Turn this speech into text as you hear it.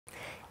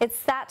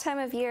It's that time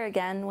of year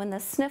again when the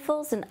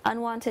sniffles and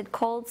unwanted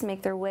colds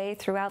make their way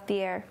throughout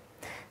the air.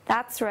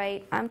 That's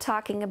right, I'm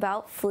talking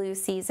about flu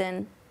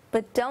season.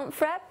 But don't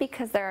fret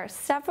because there are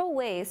several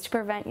ways to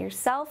prevent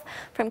yourself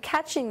from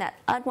catching that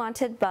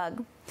unwanted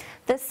bug.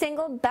 The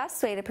single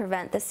best way to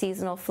prevent the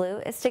seasonal flu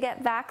is to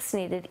get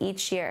vaccinated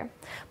each year.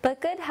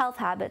 But good health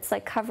habits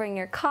like covering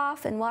your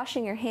cough and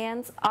washing your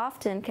hands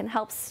often can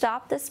help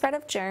stop the spread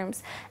of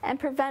germs and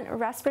prevent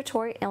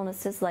respiratory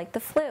illnesses like the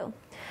flu.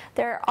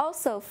 There are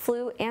also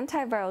flu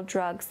antiviral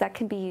drugs that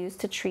can be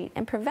used to treat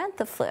and prevent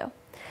the flu.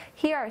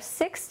 Here are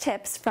 6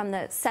 tips from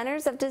the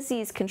Centers of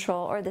Disease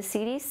Control, or the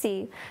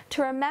CDC,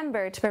 to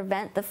remember to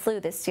prevent the flu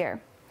this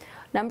year.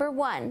 Number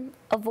 1,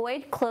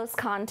 avoid close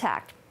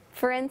contact.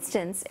 For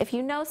instance, if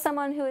you know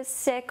someone who is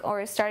sick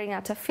or is starting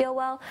not to feel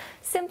well,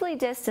 simply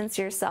distance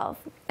yourself.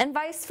 And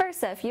vice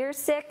versa, if you're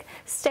sick,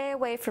 stay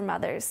away from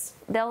others.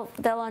 They'll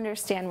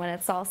understand when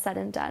it's all said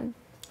and done.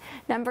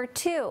 Number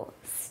 2,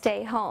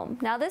 stay home.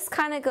 Now this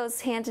kind of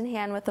goes hand in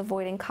hand with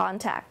avoiding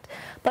contact,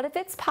 but if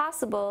it's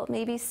possible,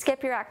 maybe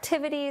skip your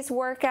activities,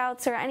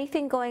 workouts, or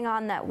anything going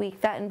on that week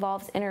that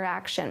involves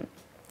interaction.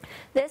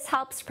 This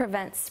helps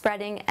prevent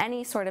spreading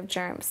any sort of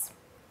germs.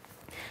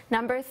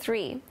 Number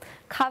 3,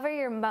 cover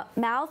your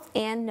mouth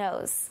and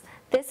nose.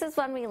 This is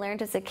one we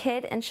learned as a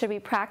kid and should be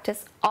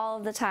practiced all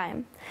of the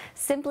time.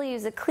 Simply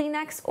use a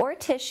Kleenex or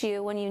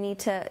tissue when you need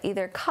to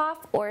either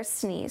cough or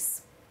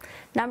sneeze.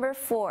 Number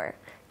 4,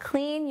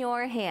 clean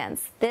your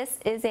hands. This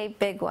is a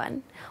big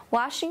one.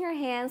 Washing your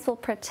hands will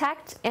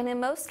protect and in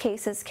most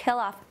cases kill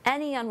off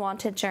any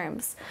unwanted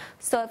germs.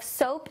 So if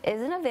soap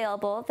isn't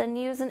available, then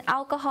use an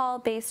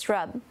alcohol-based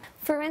rub.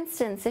 For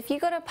instance, if you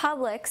go to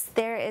Publix,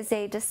 there is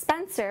a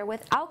dispenser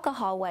with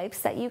alcohol wipes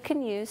that you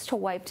can use to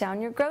wipe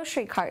down your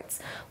grocery carts,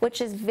 which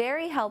is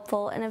very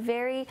helpful and a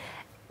very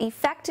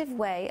effective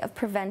way of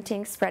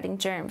preventing spreading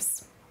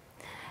germs.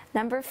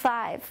 Number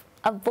 5,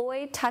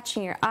 avoid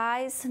touching your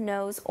eyes,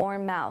 nose, or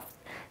mouth.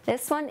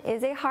 This one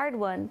is a hard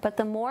one, but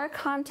the more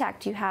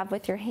contact you have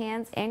with your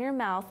hands and your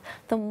mouth,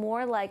 the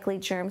more likely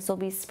germs will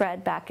be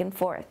spread back and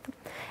forth.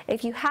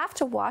 If you have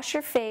to wash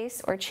your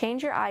face or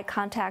change your eye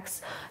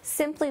contacts,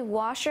 simply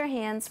wash your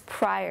hands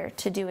prior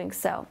to doing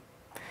so.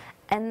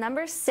 And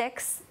number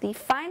 6, the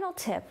final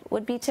tip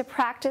would be to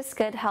practice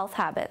good health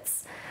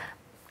habits.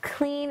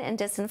 Clean and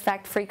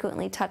disinfect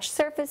frequently touched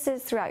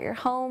surfaces throughout your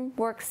home,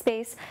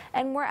 workspace,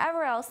 and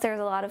wherever else there's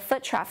a lot of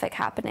foot traffic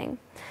happening.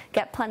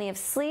 Get plenty of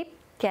sleep,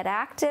 get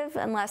active.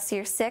 Unless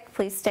you're sick,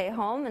 please stay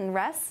home and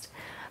rest.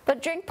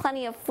 But drink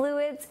plenty of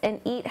fluids and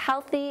eat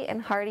healthy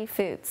and hearty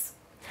foods.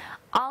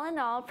 All in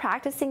all,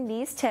 practicing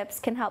these tips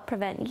can help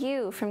prevent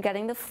you from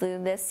getting the flu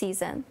this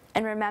season.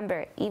 And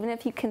remember, even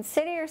if you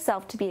consider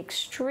yourself to be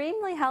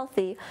extremely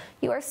healthy,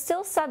 you are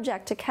still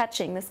subject to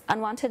catching this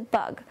unwanted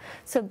bug.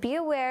 So be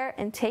aware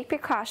and take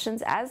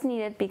precautions as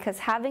needed because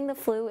having the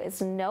flu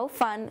is no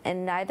fun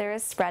and neither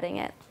is spreading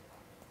it.